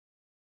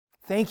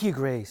Thank you,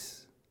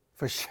 Grace,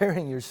 for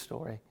sharing your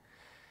story.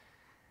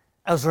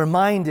 I was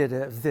reminded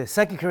of this.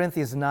 2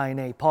 Corinthians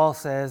 9:8, Paul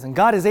says, "And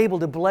God is able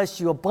to bless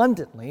you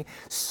abundantly,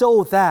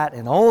 so that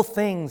in all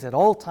things, at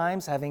all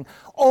times, having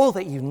all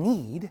that you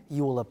need,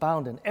 you will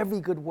abound in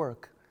every good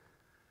work."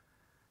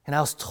 And I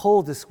was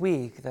told this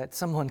week that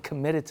someone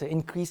committed to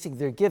increasing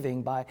their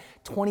giving by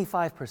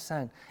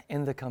 25%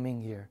 in the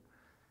coming year.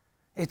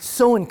 It's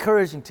so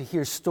encouraging to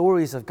hear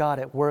stories of God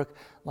at work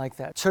like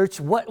that. Church,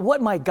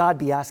 what might God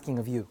be asking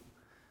of you?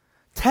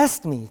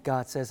 Test me,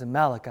 God says in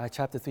Malachi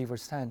chapter 3,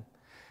 verse 10.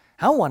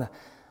 I want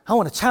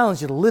to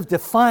challenge you to live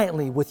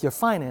defiantly with your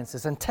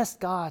finances and test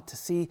God to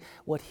see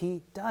what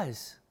He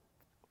does.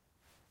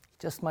 It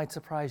just might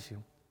surprise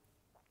you.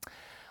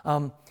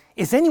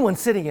 Is anyone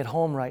sitting at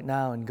home right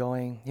now and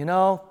going,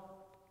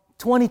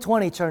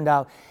 2020 turned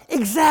out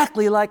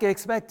exactly like I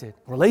expected,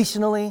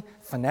 relationally,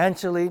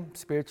 financially,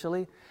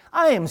 spiritually?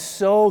 I am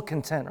so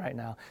content right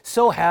now,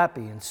 so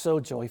happy and so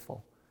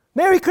joyful.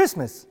 Merry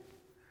Christmas!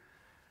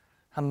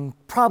 I'm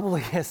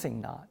probably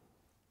guessing not.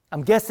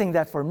 I'm guessing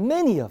that for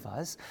many of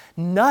us,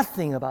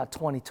 nothing about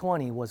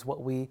 2020 was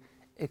what we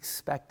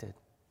expected,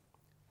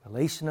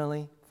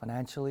 relationally,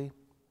 financially,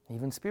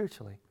 even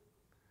spiritually.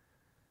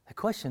 The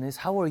question is,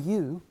 how are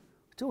you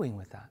doing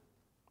with that?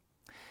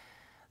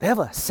 They have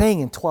a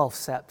saying in 12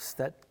 Steps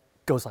that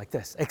goes like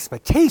this: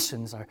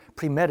 expectations are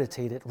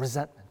premeditated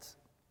resentments.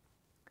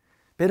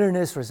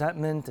 Bitterness,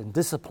 resentment, and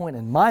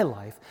disappointment in my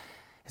life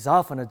is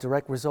often a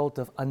direct result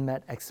of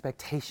unmet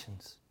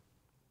expectations.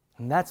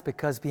 And that's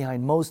because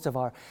behind most of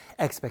our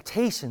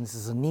expectations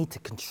is a need to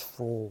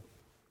control.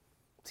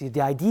 See,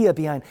 the idea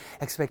behind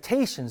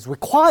expectations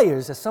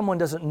requires that someone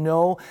doesn't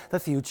know the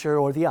future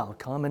or the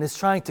outcome and is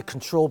trying to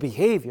control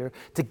behavior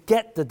to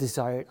get the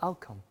desired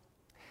outcome.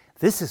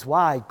 This is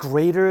why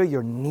greater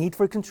your need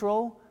for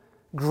control,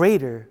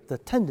 greater the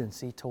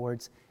tendency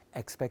towards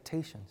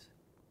expectations.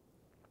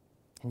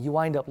 And you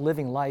wind up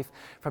living life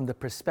from the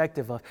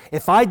perspective of,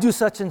 if I do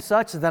such and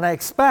such, then I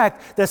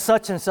expect that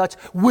such and such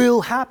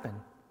will happen.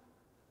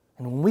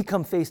 And when we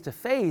come face to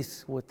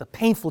face with the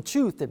painful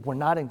truth that we're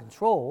not in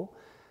control,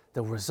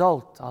 the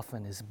result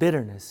often is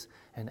bitterness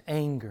and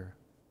anger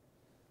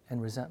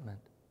and resentment.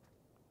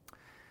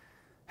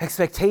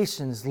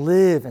 Expectations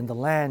live in the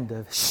land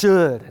of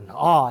should and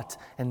ought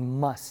and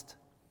must.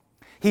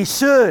 He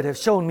should have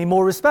shown me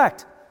more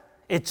respect.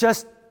 It's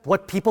just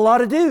what people ought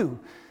to do.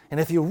 And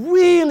if you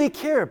really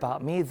care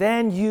about me,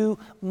 then you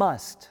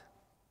must.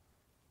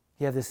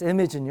 You have this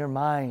image in your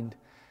mind,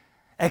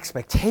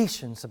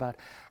 expectations about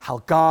how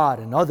God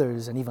and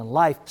others and even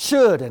life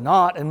should and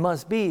ought and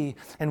must be.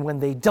 And when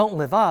they don't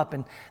live up,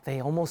 and they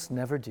almost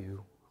never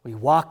do, we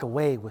walk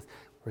away with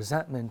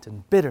resentment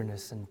and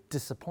bitterness and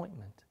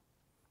disappointment.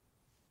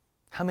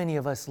 How many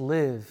of us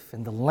live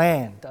in the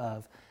land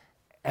of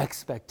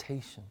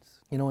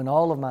expectations? In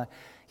all of my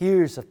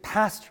years of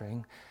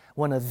pastoring,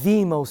 one of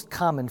the most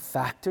common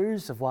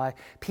factors of why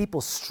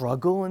people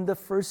struggle in the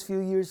first few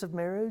years of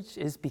marriage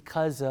is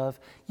because of,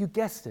 you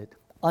guessed it,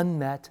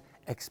 unmet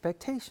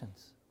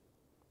expectations.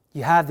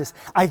 You have this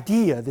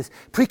idea, this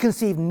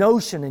preconceived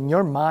notion in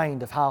your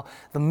mind of how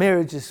the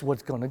marriage is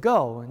what's going to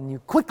go. And you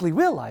quickly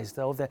realize,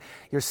 though, that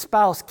your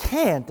spouse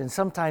can't and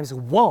sometimes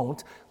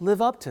won't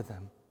live up to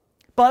them.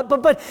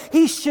 But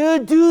he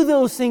should do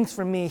those things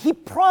for me. He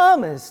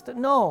promised.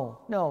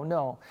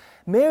 No.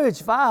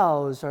 Marriage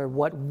vows are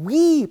what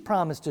we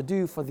promise to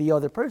do for the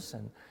other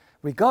person,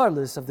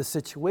 regardless of the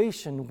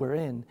situation we're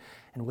in,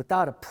 and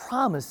without a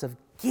promise of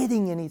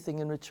getting anything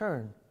in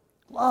return.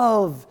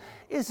 Love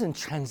isn't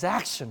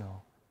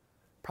transactional.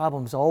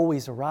 Problems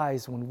always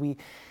arise when we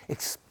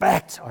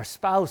expect our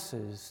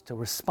spouses to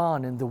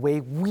respond in the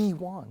way we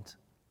want.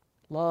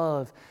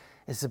 Love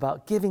is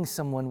about giving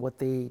someone what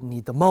they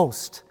need the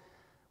most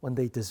when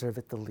they deserve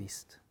it the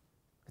least.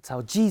 It's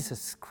how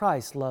Jesus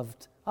Christ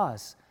loved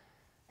us,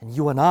 and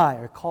you and I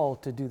are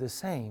called to do the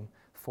same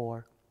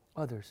for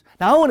others.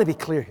 Now, I want to be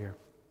clear here.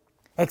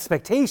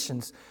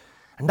 Expectations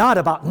are not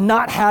about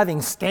not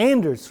having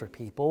standards for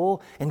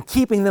people and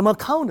keeping them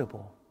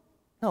accountable.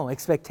 No,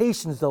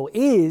 expectations, though,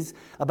 is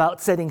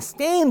about setting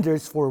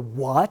standards for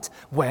what,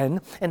 when,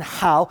 and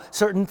how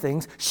certain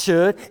things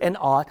should and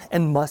ought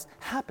and must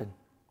happen.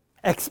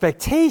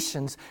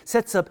 Expectations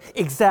sets up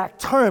exact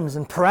terms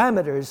and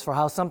parameters for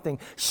how something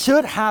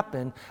should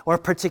happen or a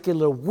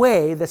particular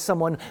way that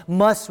someone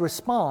must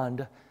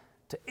respond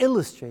to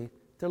illustrate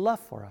their love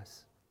for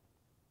us.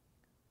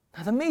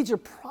 Now, the major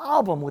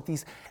problem with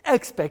these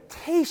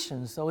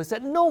expectations, though, is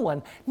that no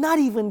one, not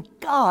even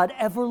God,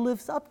 ever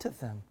lives up to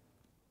them.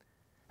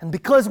 And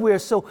because we are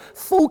so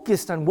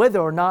focused on whether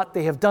or not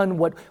they have done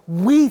what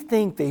we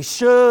think they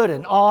should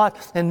and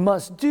ought and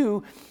must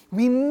do,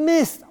 we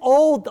miss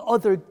all the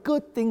other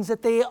good things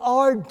that they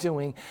are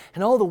doing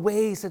and all the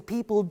ways that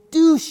people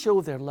do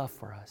show their love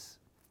for us.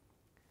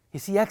 You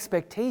see,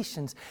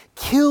 expectations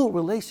kill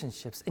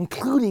relationships,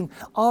 including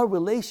our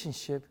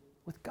relationship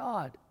with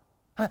God.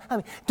 I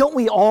mean, don't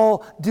we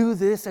all do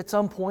this at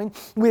some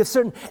point? We have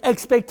certain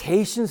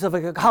expectations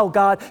of how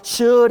God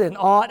should and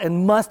ought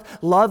and must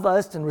love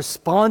us and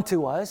respond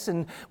to us.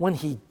 And when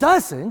He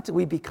doesn't,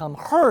 we become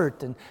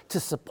hurt and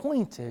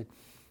disappointed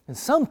and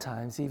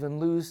sometimes even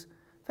lose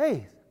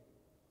faith.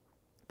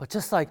 But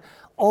just like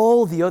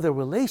all the other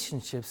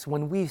relationships,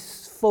 when we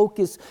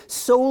focus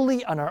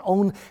solely on our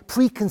own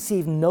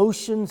preconceived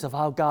notions of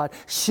how God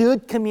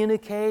should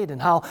communicate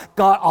and how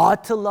God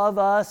ought to love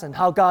us and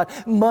how God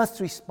must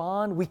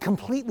respond, we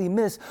completely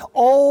miss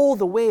all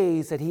the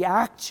ways that He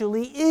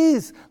actually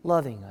is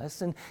loving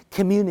us and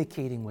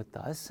communicating with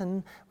us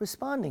and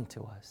responding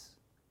to us.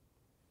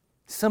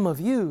 Some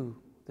of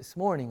you this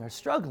morning are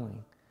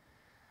struggling,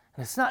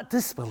 and it's not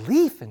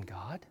disbelief in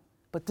God,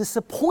 but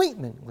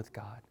disappointment with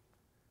God.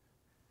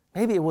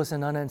 Maybe it was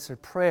an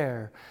unanswered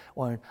prayer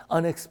or an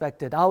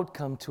unexpected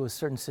outcome to a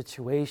certain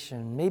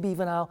situation. Maybe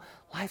even how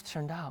life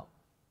turned out.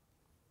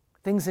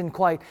 Things didn't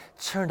quite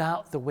turn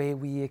out the way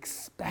we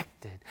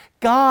expected.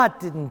 God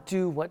didn't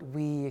do what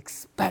we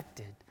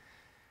expected.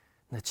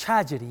 And the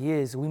tragedy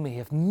is we may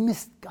have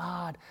missed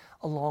God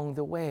along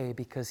the way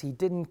because He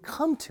didn't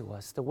come to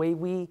us the way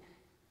we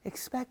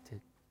expected.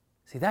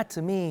 See, that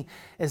to me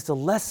is the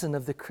lesson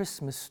of the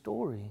Christmas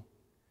story.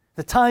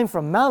 The time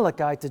from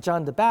Malachi to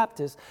John the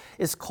Baptist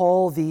is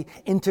called the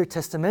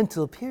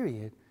intertestamental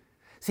period.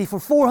 See, for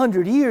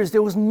 400 years,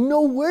 there was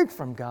no word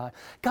from God.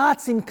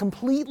 God seemed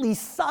completely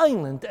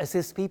silent as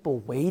His people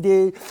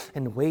waited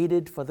and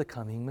waited for the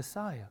coming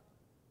Messiah.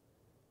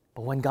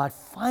 But when God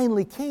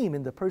finally came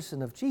in the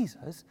person of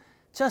Jesus,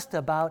 just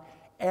about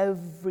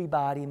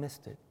everybody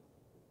missed it.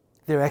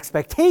 Their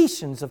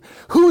expectations of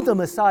who the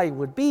Messiah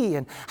would be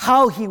and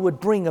how He would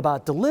bring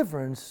about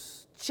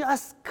deliverance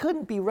just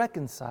couldn't be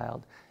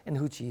reconciled in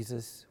who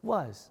Jesus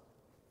was.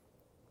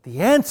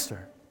 The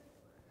answer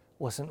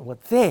wasn't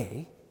what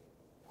they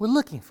were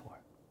looking for.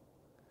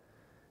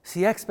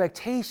 See,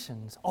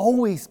 expectations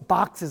always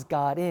boxes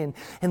God in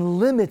and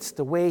limits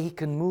the way He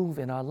can move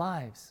in our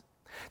lives.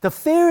 The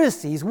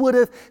Pharisees would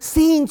have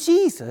seen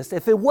Jesus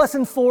if it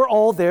wasn't for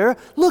all their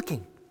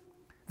looking.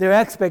 Their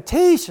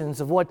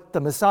expectations of what the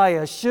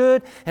Messiah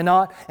should and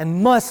ought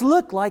and must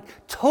look like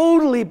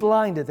totally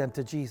blinded them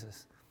to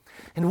Jesus.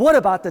 And what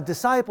about the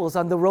disciples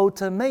on the road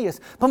to Emmaus,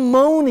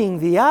 bemoaning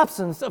the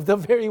absence of the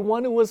very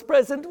one who was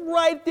present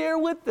right there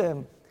with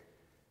them?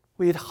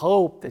 We had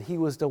hoped that He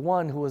was the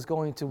one who was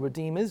going to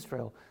redeem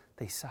Israel.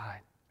 They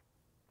sighed.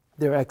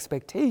 Their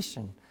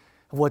expectation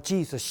of what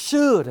Jesus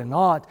should and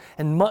ought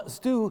and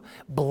must do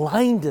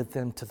blinded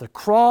them to the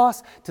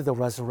cross, to the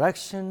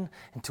resurrection,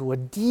 and to a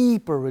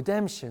deeper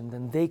redemption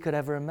than they could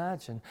ever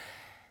imagine.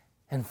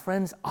 And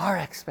friends, our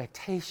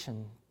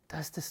expectation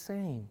does the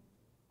same.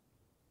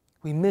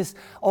 We miss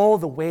all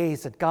the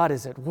ways that God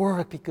is at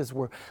work because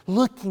we're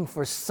looking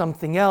for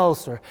something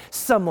else or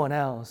someone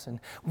else. And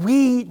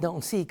we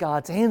don't see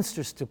God's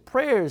answers to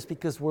prayers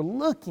because we're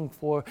looking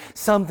for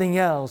something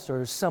else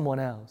or someone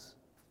else.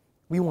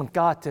 We want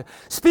God to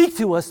speak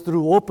to us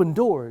through open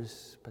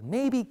doors, but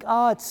maybe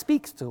God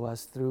speaks to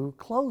us through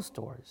closed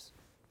doors.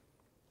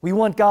 We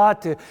want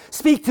God to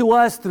speak to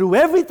us through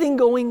everything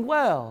going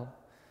well.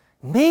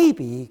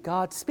 Maybe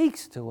God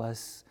speaks to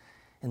us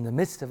in the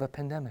midst of a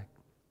pandemic.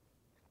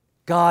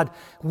 God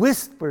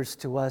whispers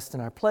to us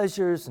in our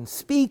pleasures and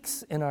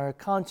speaks in our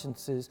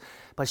consciences,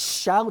 but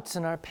shouts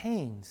in our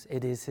pains.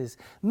 It is His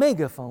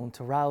megaphone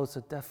to rouse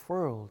a deaf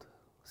world,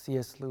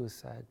 C.S. Lewis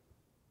said.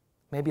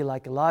 Maybe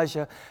like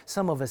Elijah,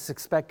 some of us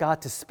expect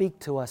God to speak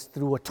to us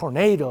through a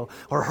tornado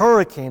or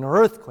hurricane or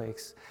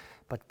earthquakes,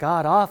 but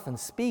God often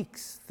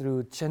speaks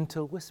through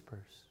gentle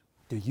whispers.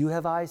 Do you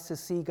have eyes to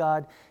see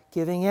God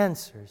giving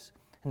answers,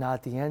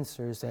 not the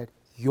answers that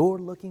you're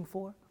looking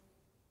for?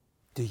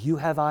 Do you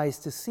have eyes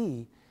to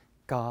see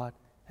God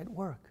at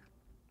work?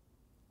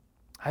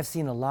 I've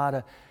seen a lot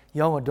of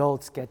young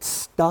adults get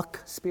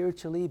stuck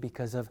spiritually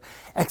because of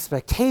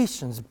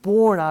expectations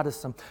born out of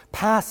some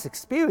past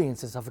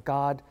experiences of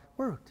God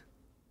worked.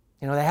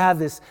 You know, they have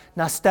this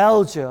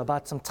nostalgia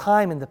about some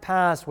time in the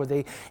past where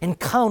they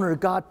encountered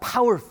God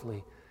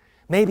powerfully.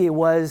 Maybe it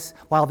was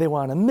while they were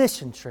on a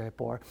mission trip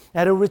or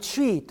at a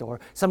retreat or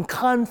some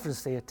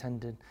conference they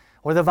attended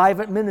or the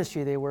vibrant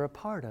ministry they were a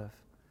part of.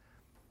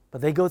 But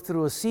they go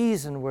through a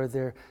season where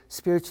they're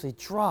spiritually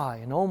dry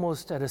and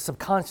almost at a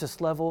subconscious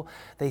level,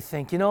 they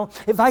think,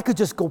 if I could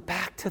just go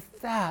back to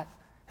that,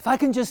 if I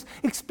can just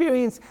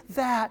experience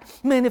that,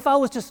 man, if I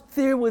was just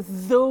there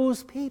with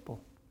those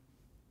people.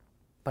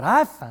 But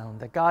I've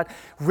found that God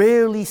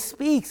rarely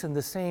speaks in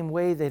the same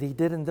way that He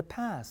did in the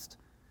past.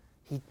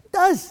 He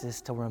does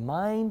this to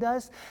remind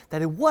us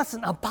that it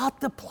wasn't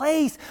about the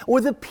place or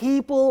the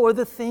people or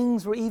the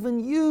things or even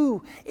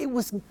you. It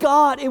was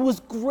God, it was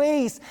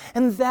grace,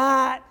 and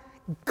that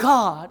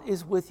God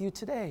is with you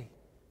today.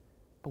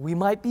 But we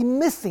might be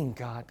missing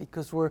God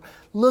because we're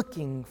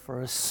looking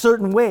for a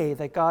certain way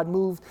that God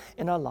moved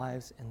in our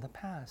lives in the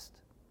past.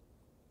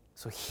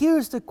 So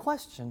here's the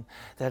question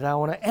that I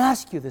want to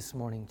ask you this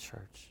morning,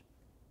 church.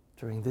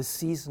 During this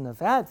season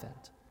of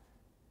Advent,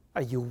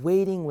 are you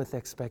waiting with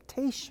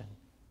expectation?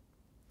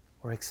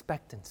 or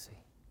expectancy.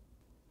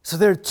 So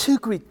there are two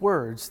Greek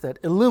words that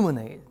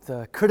illuminate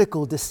the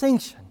critical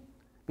distinction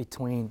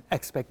between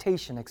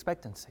expectation and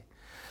expectancy.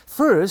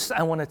 First,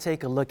 I want to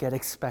take a look at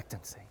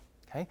expectancy.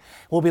 Okay?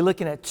 We'll be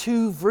looking at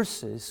two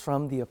verses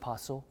from the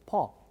Apostle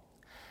Paul.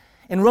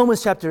 In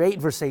Romans chapter 8,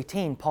 verse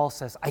 18, Paul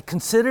says, I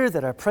consider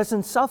that our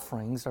present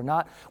sufferings are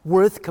not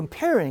worth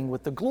comparing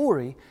with the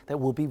glory that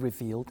will be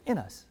revealed in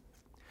us.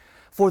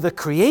 For the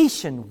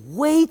creation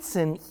waits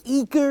in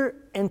eager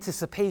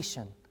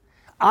anticipation,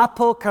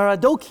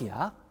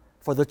 apokaradokia,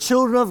 for the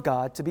children of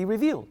God to be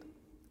revealed.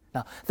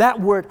 Now, that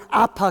word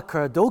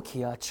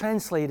apokaradokia,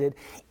 translated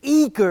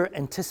eager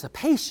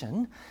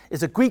anticipation,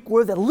 is a Greek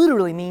word that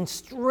literally means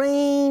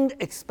strained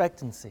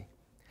expectancy.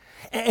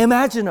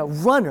 Imagine a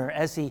runner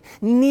as he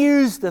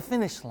nears the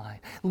finish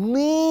line,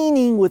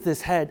 leaning with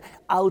his head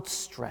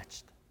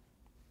outstretched.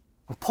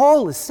 What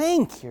Paul is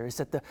saying here is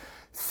that the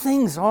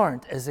things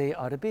aren't as they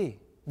ought to be.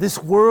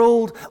 This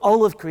world,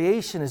 all of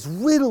creation, is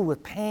riddled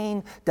with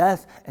pain,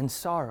 death, and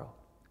sorrow.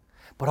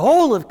 But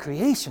all of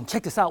creation,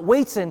 check this out,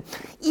 waits in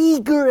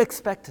eager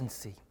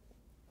expectancy,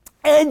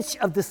 edge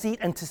of the seat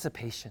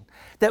anticipation,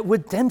 that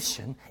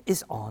redemption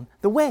is on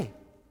the way.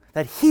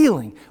 That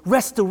healing,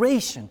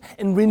 restoration,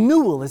 and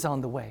renewal is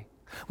on the way.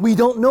 We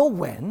don't know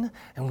when,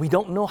 and we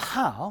don't know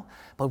how,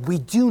 but we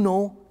do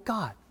know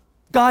God.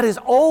 God is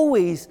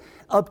always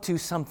up to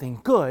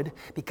something good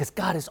because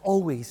God is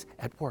always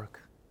at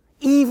work,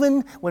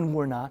 even when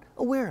we're not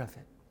aware of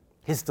it.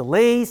 His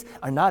delays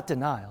are not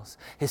denials.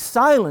 His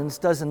silence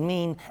doesn't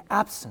mean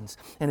absence,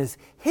 and his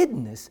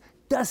hiddenness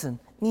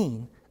doesn't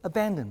mean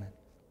abandonment.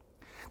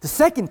 The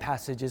second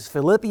passage is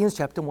Philippians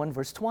chapter 1,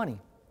 verse 20.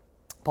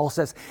 Paul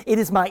says, it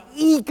is my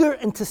eager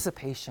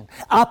anticipation,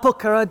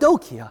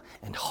 apokaradokia,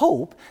 and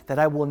hope that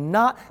I will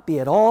not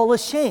be at all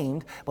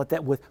ashamed, but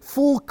that with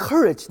full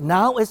courage,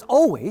 now as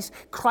always,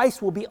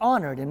 Christ will be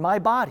honored in my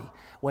body,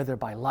 whether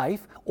by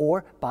life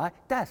or by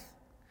death.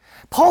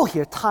 Paul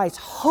here ties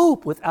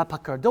hope with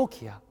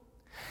apokaradokia.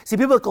 See,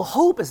 biblical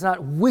hope is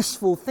not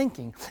wishful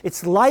thinking.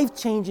 It's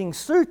life-changing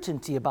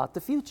certainty about the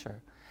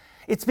future.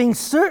 It's being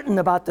certain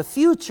about the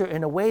future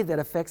in a way that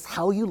affects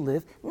how you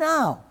live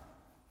now.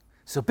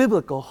 So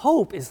biblical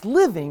hope is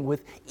living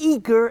with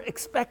eager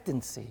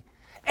expectancy,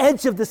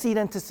 edge of the seat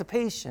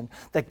anticipation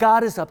that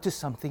God is up to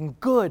something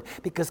good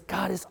because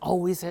God is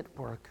always at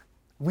work.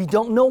 We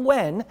don't know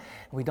when,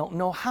 we don't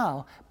know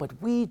how,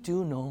 but we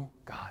do know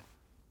God.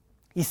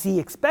 You see,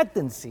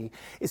 expectancy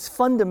is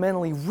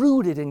fundamentally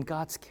rooted in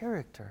God's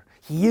character.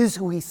 He is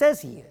who He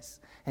says He is,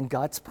 and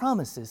God's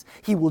promises.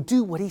 He will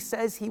do what He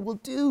says He will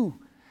do.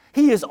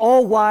 He is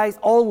all-wise,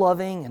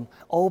 all-loving, and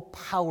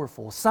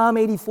all-powerful. Psalm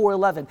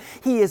 84:11,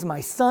 He is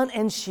my sun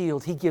and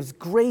shield. He gives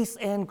grace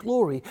and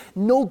glory.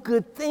 No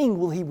good thing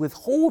will He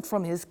withhold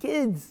from His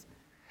kids.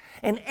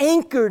 And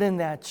anchored in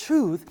that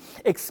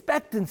truth,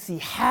 expectancy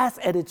has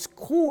at its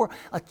core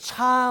a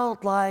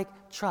childlike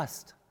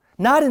trust.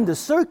 Not in the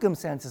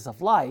circumstances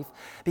of life,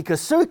 because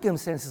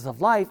circumstances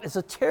of life is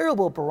a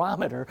terrible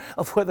barometer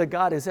of whether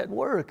God is at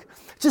work.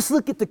 Just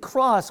look at the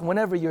cross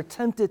whenever you're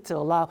tempted to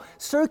allow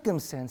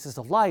circumstances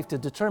of life to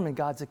determine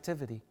God's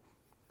activity.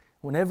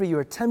 Whenever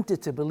you're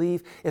tempted to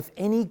believe if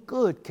any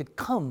good could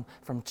come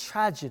from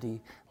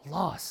tragedy,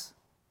 loss,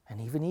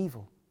 and even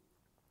evil.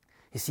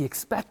 You see,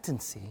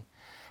 expectancy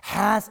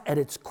has at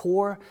its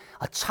core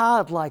a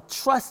childlike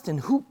trust in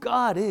who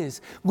God is,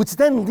 which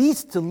then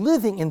leads to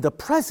living in the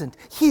present,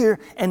 here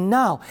and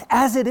now,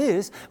 as it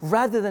is,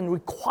 rather than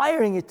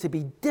requiring it to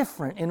be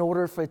different in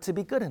order for it to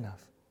be good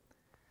enough.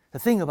 The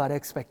thing about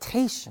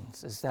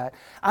expectations is that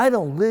I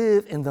don't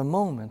live in the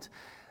moment,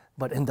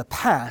 but in the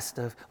past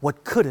of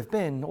what could have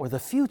been or the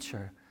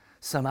future,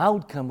 some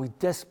outcome we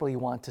desperately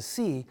want to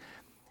see,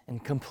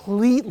 and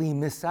completely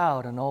miss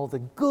out on all the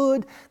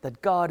good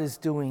that God is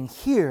doing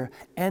here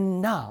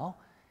and now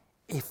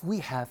if we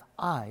have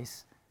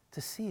eyes to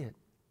see it.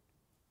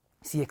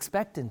 See,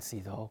 expectancy,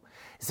 though,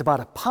 is about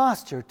a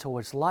posture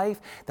towards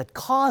life that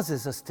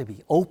causes us to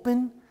be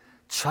open,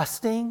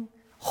 trusting,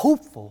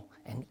 hopeful,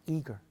 and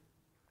eager.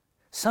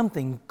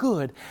 Something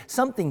good,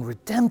 something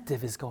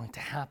redemptive is going to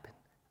happen.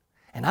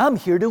 And I'm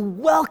here to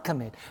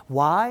welcome it.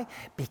 Why?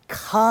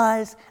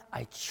 Because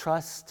I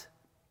trust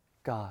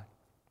God.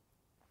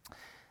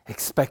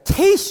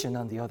 Expectation,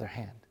 on the other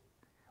hand,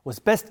 was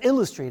best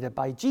illustrated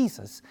by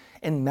Jesus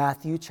in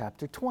Matthew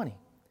chapter 20.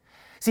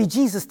 See,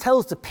 Jesus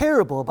tells the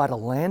parable about a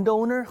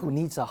landowner who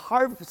needs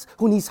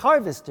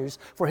harvesters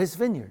for his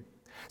vineyard.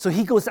 So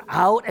he goes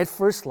out at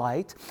first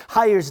light,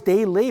 hires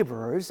day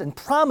laborers, and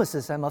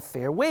promises them a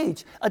fair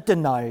wage, a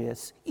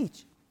denarius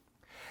each.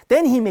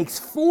 Then he makes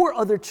 4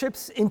 other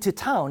trips into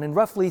town in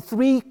roughly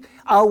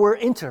 3-hour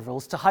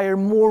intervals to hire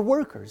more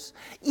workers,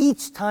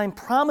 each time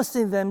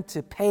promising them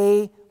to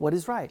pay what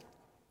is right.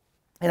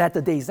 And at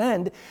the day's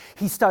end,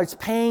 he starts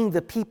paying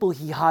the people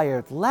he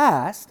hired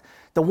last,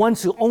 the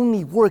ones who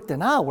only worked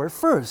an hour,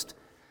 first,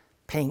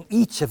 paying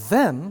each of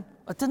them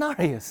a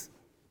denarius.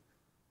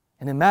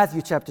 And in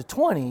Matthew chapter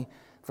 20,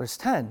 verse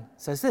 10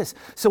 says this,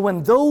 so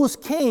when those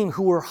came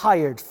who were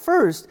hired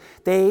first,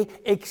 they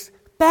expected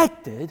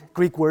expected,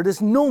 Greek word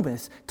is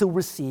nomis, to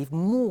receive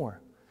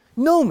more.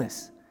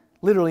 Nomis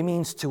literally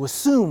means to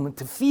assume,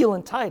 to feel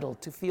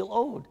entitled, to feel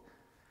owed.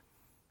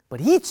 But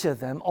each of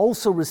them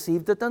also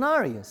received a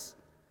denarius.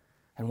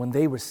 And when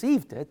they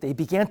received it, they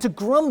began to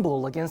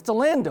grumble against the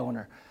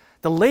landowner.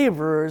 The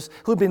laborers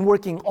who had been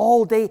working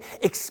all day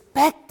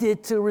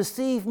expected to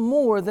receive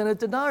more than a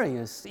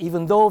denarius,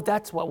 even though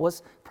that's what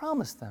was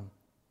promised them.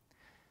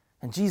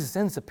 And Jesus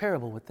ends the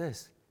parable with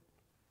this.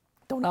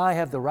 Don't I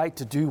have the right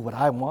to do what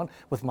I want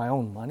with my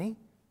own money?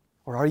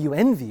 Or are you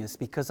envious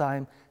because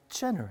I'm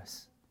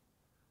generous?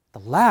 The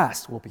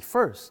last will be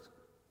first,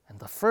 and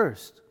the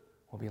first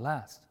will be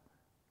last.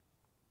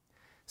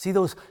 See,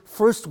 those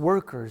first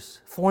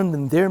workers formed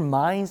in their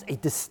minds a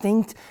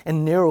distinct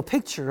and narrow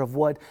picture of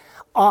what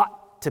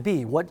ought to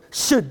be, what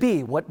should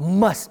be, what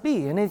must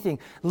be. Anything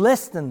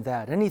less than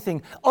that,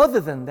 anything other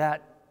than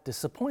that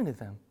disappointed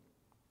them.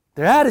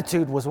 Their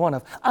attitude was one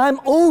of, I'm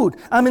owed,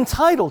 I'm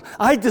entitled,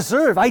 I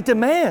deserve, I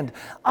demand.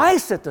 I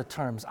set the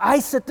terms, I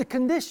set the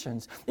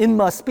conditions. It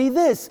must be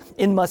this,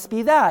 it must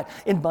be that,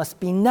 it must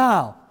be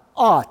now,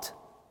 ought,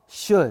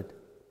 should,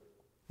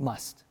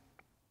 must.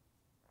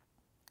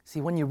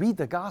 See, when you read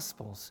the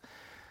Gospels,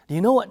 do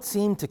you know what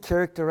seemed to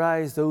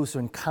characterize those who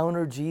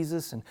encountered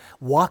Jesus and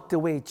walked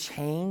away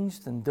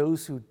changed and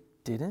those who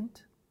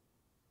didn't?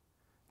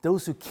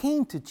 Those who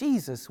came to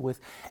Jesus with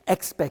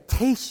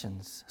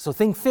expectations. So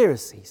think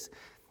Pharisees.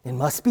 It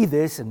must be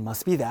this, it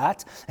must be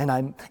that,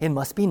 and it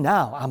must be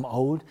now. I'm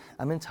owed,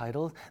 I'm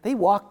entitled. They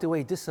walked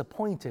away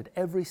disappointed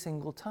every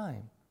single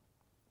time.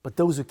 But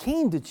those who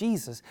came to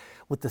Jesus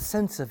with the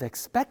sense of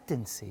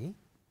expectancy,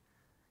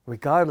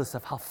 regardless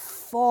of how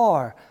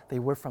far they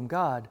were from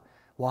God,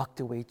 walked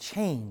away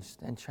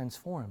changed and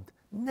transformed,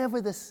 never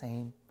the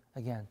same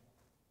again.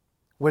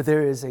 Where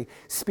there is a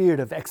spirit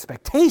of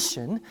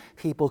expectation,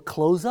 people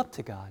close up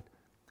to God.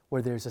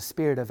 Where there's a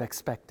spirit of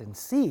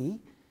expectancy,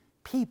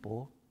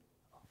 people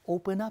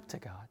open up to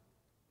God.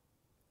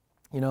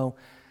 You know,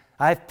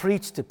 I've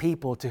preached to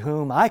people to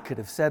whom I could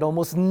have said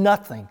almost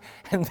nothing,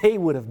 and they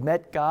would have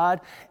met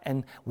God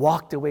and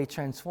walked away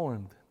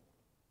transformed.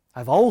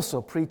 I've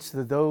also preached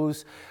to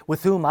those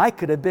with whom I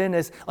could have been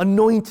as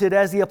anointed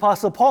as the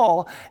Apostle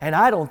Paul, and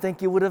I don't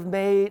think it would have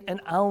made an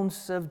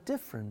ounce of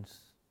difference.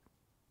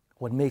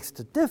 What makes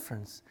the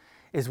difference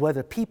is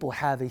whether people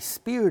have a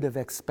spirit of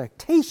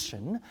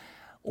expectation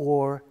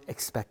or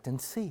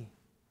expectancy.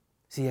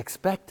 See,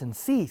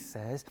 expectancy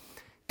says,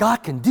 God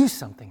can do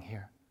something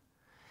here.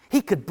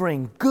 He could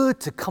bring good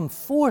to come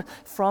forth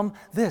from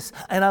this.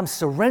 And I'm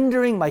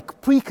surrendering my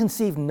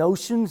preconceived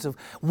notions of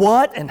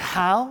what and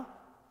how.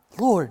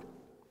 Lord,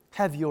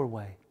 have your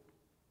way.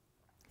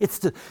 It's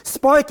the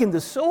spark in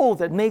the soul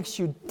that makes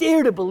you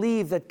dare to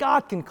believe that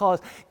God can cause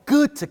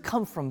good to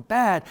come from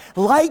bad.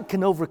 Light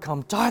can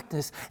overcome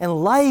darkness, and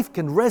life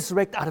can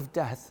resurrect out of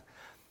death.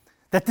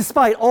 That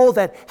despite all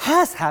that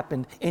has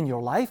happened in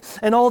your life,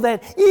 and all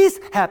that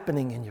is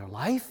happening in your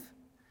life,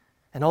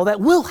 and all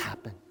that will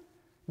happen,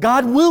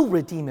 God will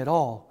redeem it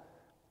all.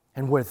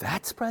 And where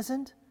that's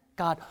present,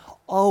 God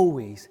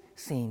always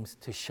seems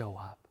to show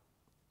up.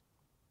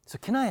 So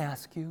can I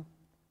ask you,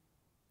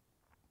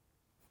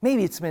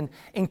 maybe it's been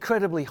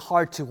incredibly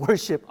hard to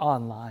worship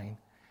online.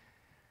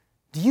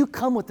 Do you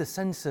come with a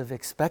sense of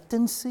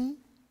expectancy?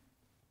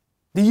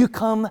 Do you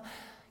come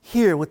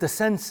here with the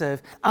sense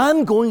of,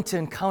 I'm going to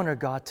encounter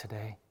God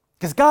today?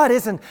 Because God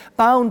isn't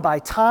bound by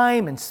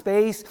time and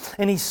space,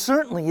 and He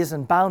certainly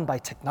isn't bound by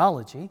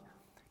technology.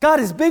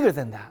 God is bigger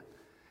than that.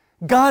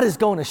 God is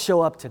going to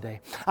show up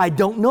today. I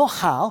don't know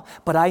how,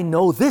 but I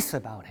know this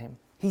about Him.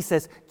 He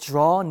says,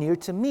 draw near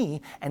to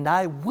me, and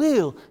I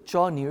will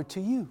draw near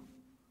to you.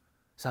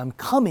 So I'm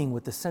coming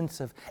with a sense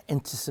of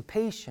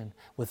anticipation,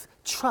 with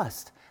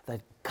trust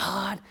that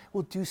God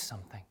will do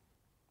something.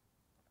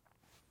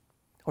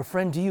 Or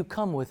friend, do you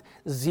come with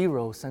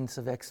zero sense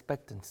of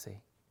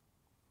expectancy?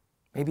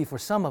 Maybe for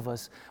some of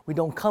us, we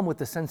don't come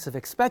with a sense of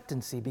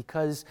expectancy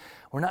because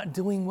we're not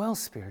doing well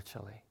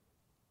spiritually.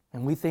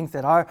 And we think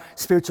that our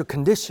spiritual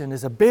condition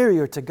is a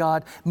barrier to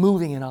God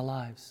moving in our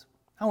lives.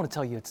 I want to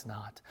tell you it's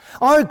not.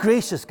 Our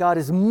gracious God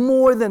is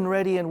more than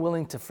ready and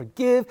willing to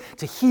forgive,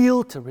 to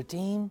heal, to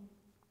redeem.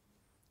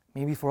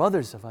 Maybe for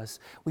others of us,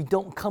 we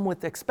don't come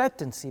with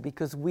expectancy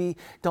because we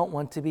don't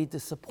want to be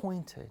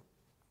disappointed.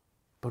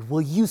 But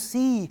will you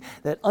see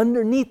that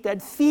underneath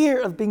that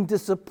fear of being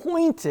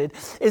disappointed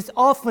is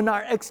often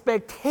our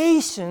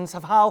expectations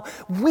of how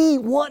we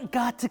want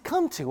God to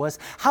come to us,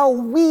 how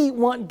we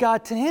want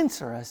God to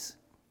answer us?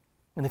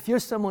 And if you're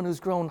someone who's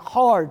grown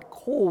hard,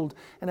 cold,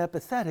 and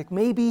apathetic,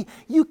 maybe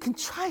you can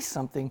try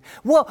something.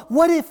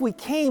 What if we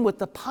came with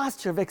the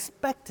posture of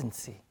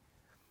expectancy?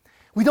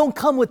 We don't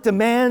come with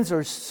demands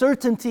or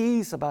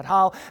certainties about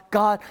how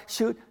God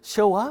should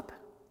show up.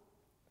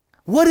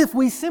 What if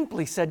we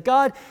simply said,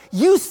 God,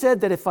 you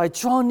said that if I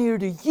draw near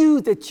to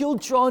you, that you'll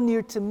draw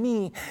near to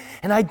me.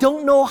 And I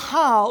don't know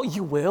how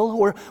you will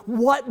or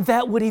what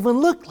that would even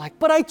look like,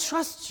 but I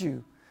trust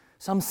you.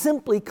 So I'm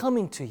simply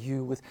coming to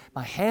you with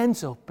my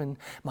hands open,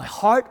 my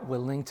heart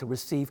willing to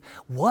receive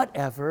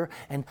whatever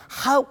and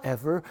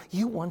however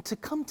you want to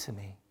come to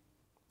me.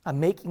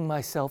 I'm making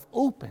myself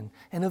open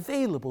and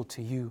available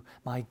to you,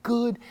 my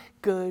good,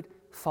 good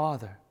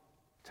Father,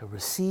 to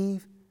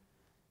receive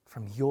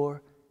from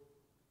your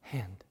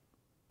hand.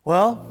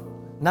 Well,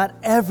 not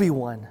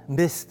everyone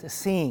missed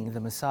seeing the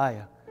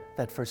Messiah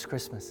that first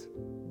Christmas.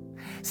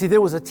 See,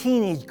 there was a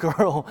teenage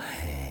girl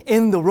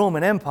in the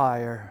Roman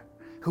Empire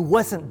who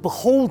wasn't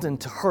beholden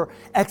to her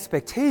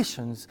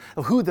expectations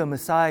of who the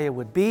Messiah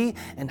would be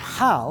and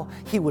how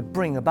he would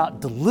bring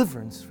about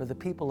deliverance for the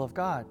people of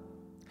God.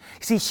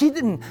 See, she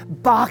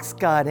didn't box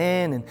God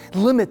in and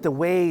limit the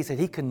ways that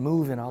he can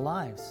move in our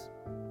lives.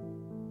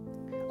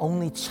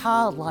 Only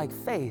childlike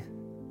faith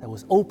that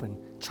was open,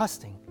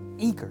 trusting,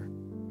 eager,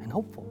 and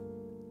hopeful.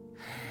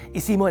 You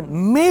see,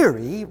 when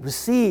Mary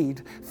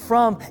received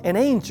from an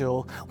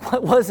angel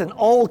what wasn't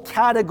all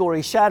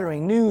category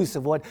shattering news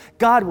of what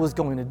God was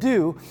going to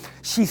do,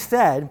 she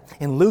said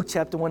in Luke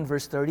chapter 1,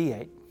 verse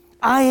 38,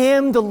 I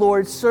am the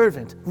Lord's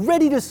servant,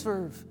 ready to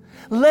serve.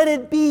 Let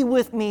it be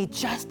with me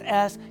just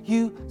as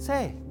you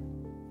say.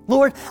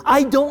 Lord,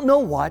 I don't know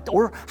what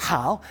or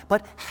how,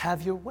 but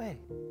have your way.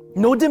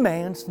 No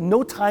demands,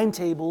 no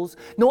timetables,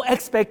 no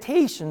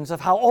expectations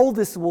of how all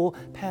this will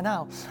pan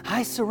out.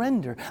 I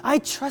surrender. I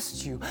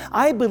trust you.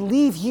 I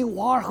believe you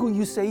are who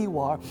you say you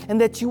are and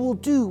that you will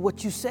do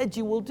what you said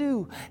you will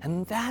do.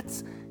 And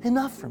that's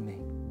enough for me.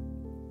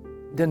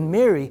 Then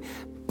Mary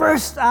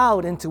burst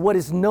out into what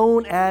is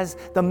known as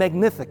the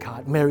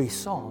Magnificat, Mary's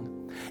song.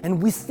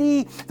 And we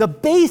see the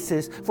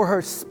basis for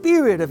her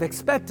spirit of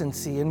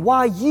expectancy and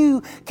why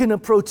you can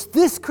approach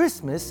this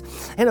Christmas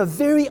in a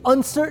very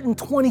uncertain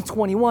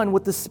 2021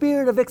 with the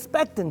spirit of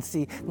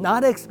expectancy,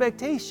 not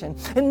expectation,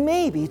 and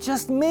maybe,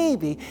 just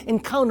maybe,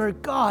 encounter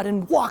God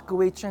and walk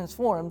away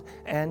transformed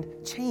and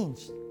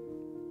changed.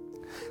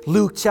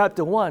 Luke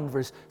chapter 1,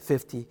 verse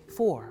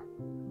 54.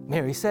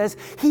 Mary says,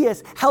 He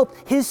has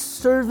helped His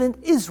servant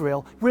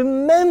Israel,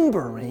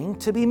 remembering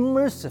to be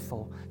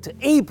merciful to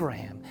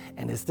Abraham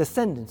and his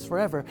descendants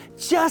forever,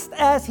 just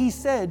as He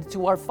said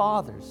to our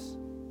fathers.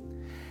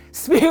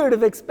 Spirit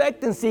of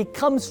expectancy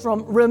comes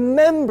from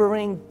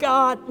remembering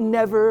God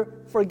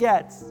never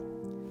forgets.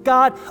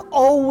 God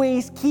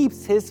always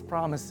keeps His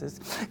promises,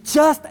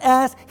 just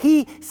as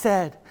He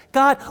said.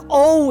 God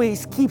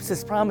always keeps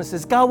His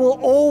promises. God will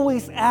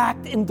always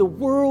act in the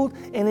world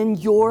and in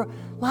your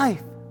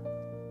life.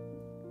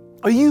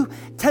 Are you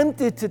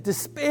tempted to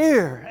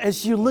despair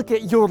as you look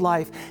at your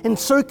life and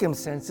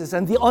circumstances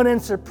and the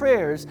unanswered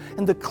prayers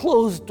and the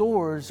closed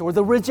doors or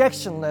the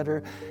rejection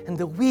letter and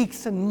the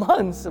weeks and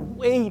months of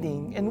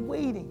waiting and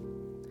waiting?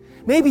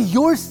 Maybe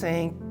you're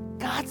saying,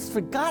 God's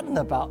forgotten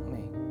about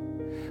me.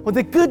 Well,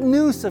 the good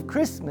news of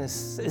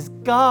Christmas is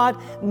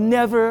God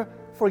never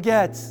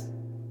forgets.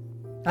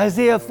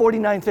 Isaiah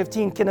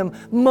 49:15, can a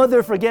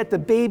mother forget the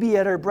baby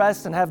at her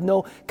breast and have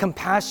no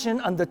compassion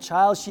on the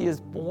child she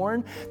has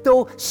born?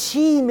 Though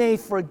she may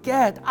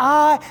forget,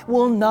 I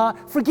will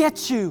not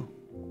forget you.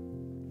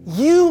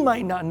 You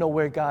might not know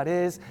where God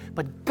is,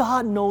 but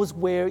God knows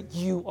where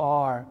you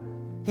are.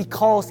 He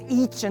calls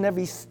each and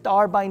every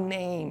star by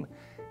name.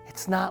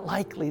 It's not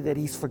likely that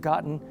He's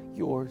forgotten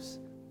yours.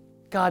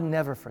 God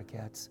never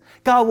forgets.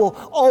 God will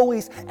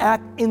always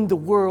act in the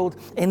world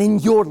and in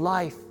your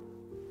life.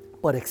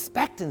 But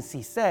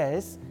expectancy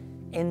says,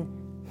 in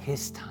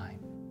His time.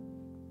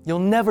 You'll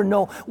never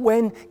know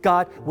when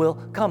God will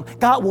come.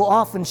 God will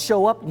often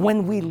show up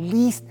when we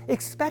least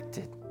expect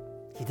it.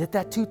 He did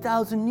that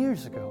 2,000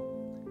 years ago.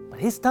 But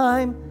His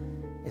time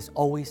is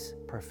always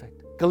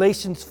perfect.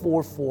 Galatians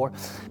 4:4.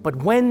 But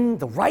when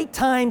the right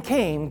time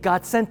came,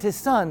 God sent His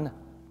Son.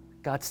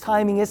 God's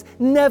timing is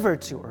never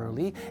too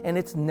early, and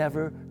it's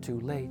never too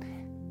late.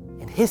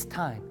 In His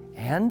time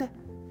and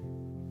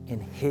in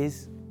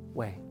His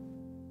way.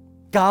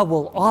 God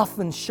will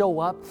often show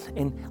up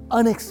in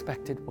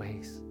unexpected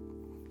ways.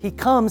 He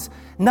comes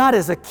not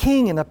as a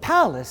king in a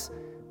palace,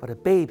 but a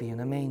baby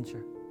in a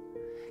manger.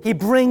 He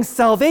brings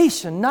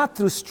salvation not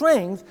through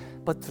strength,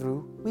 but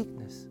through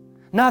weakness.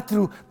 Not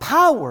through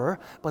power,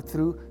 but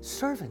through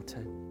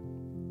servanthood.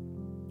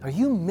 Are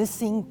you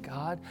missing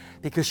God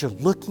because you're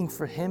looking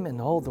for Him in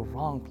all the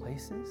wrong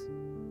places?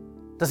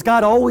 Does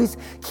God always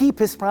keep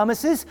His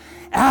promises?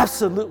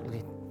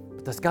 Absolutely.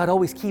 Does God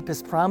always keep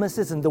His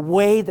promises in the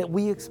way that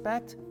we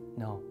expect?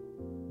 No.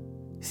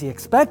 See,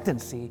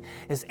 expectancy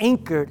is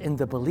anchored in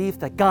the belief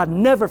that God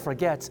never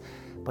forgets,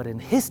 but in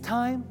His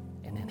time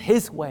and in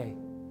His way,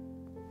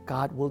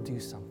 God will do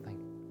something.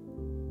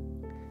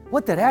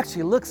 What that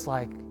actually looks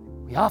like,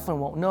 we often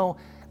won't know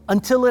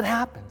until it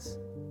happens.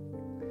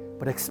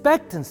 But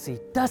expectancy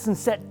doesn't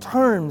set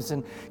terms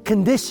and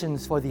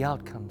conditions for the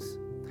outcomes.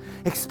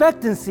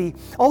 Expectancy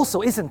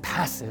also isn't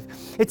passive.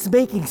 It's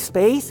making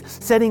space,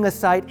 setting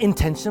aside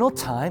intentional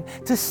time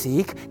to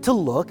seek, to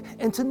look,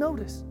 and to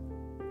notice.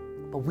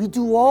 But we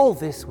do all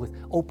this with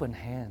open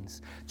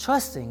hands,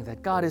 trusting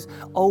that God is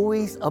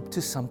always up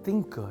to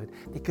something good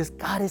because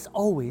God is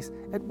always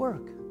at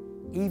work,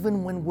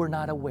 even when we're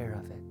not aware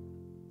of it.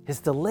 His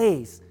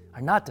delays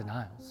are not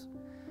denials.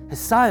 His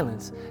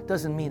silence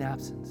doesn't mean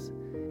absence.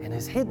 And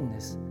His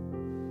hiddenness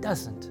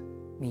doesn't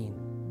mean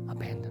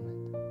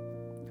abandonment.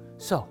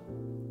 So,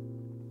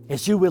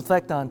 as you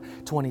reflect on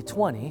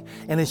 2020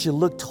 and as you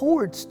look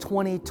towards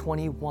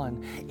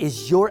 2021,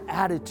 is your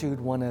attitude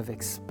one of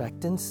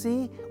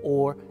expectancy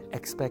or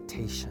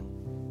expectation?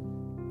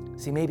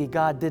 See, maybe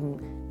God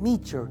didn't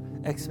meet your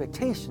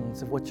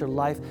expectations of what your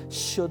life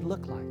should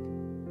look like.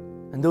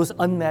 And those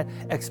unmet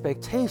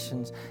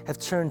expectations have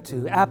turned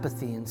to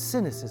apathy and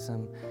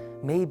cynicism,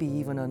 maybe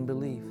even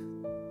unbelief.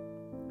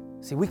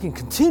 See, we can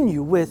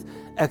continue with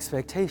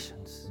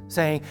expectations,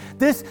 saying,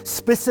 this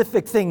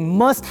specific thing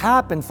must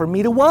happen for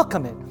me to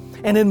welcome it.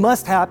 And it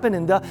must happen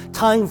in the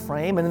time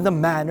frame and in the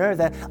manner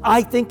that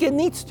I think it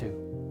needs to.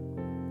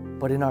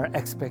 But in our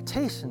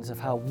expectations of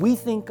how we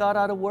think God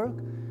ought to work,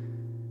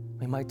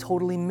 we might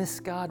totally miss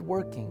God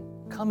working,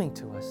 coming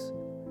to us,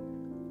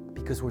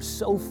 because we're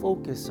so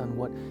focused on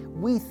what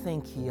we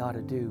think He ought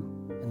to do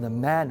in the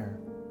manner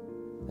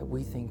that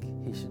we think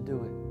He should do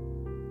it.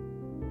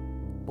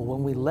 But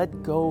when we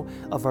let go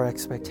of our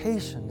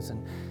expectations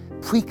and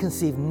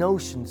preconceived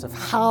notions of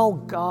how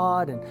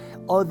God and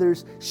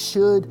others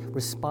should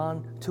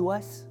respond to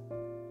us,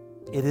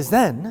 it is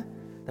then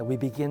that we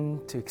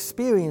begin to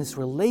experience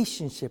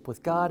relationship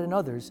with God and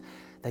others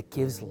that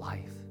gives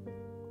life.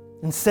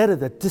 Instead of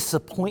the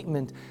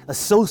disappointment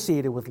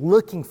associated with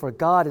looking for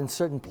God in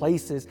certain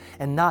places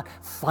and not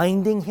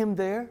finding Him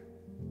there,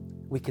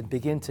 we can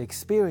begin to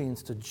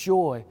experience the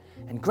joy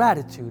and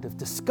gratitude of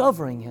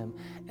discovering Him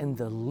in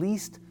the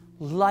least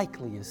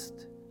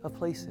likeliest of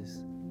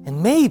places.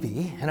 And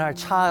maybe in our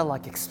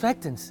childlike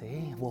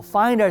expectancy, we'll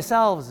find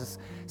ourselves, as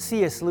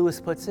C.S. Lewis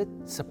puts it,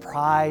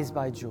 surprised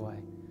by joy.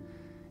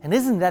 And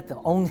isn't that the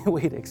only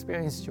way to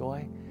experience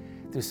joy?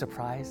 Through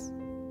surprise?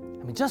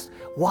 I mean, just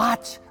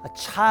watch a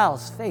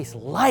child's face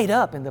light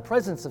up in the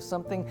presence of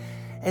something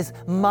as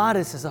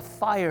modest as a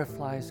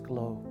firefly's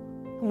glow.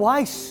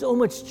 Why so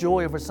much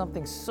joy over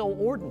something so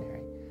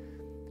ordinary?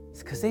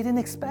 It's because they didn't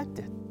expect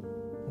it.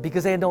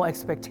 Because they had no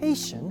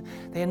expectation,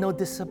 they had no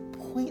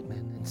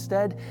disappointment.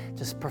 Instead,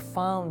 just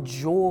profound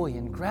joy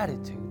and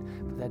gratitude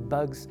for that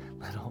bug's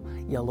little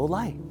yellow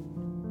light.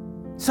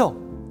 So,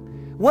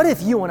 what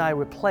if you and I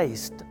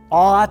replaced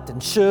ought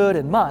and should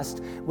and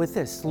must with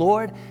this?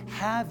 Lord,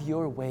 have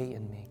your way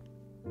in me.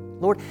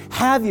 Lord,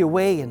 have your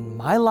way in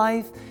my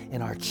life,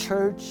 in our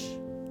church,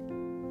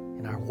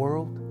 in our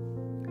world.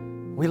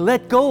 We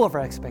let go of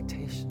our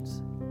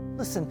expectations.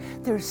 Listen,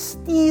 they're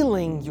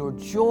stealing your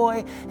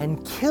joy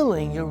and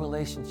killing your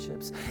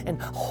relationships and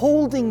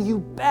holding you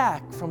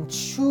back from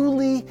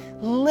truly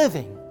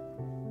living.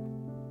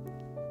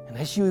 And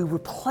as you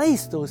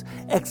replace those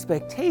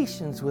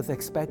expectations with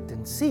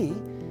expectancy,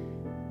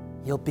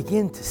 you'll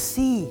begin to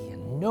see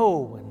and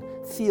know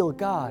and feel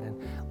God and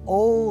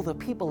all the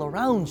people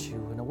around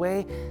you in a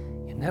way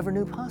you never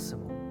knew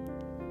possible.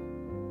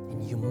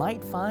 And you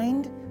might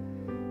find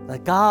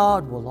that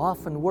God will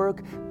often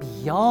work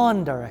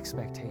beyond our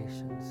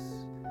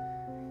expectations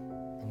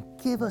and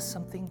give us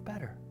something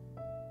better.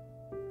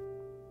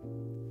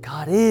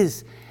 God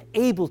is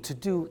able to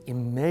do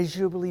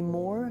immeasurably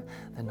more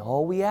than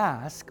all we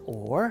ask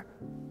or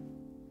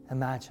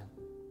imagine.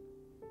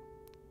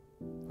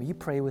 Will you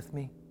pray with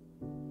me?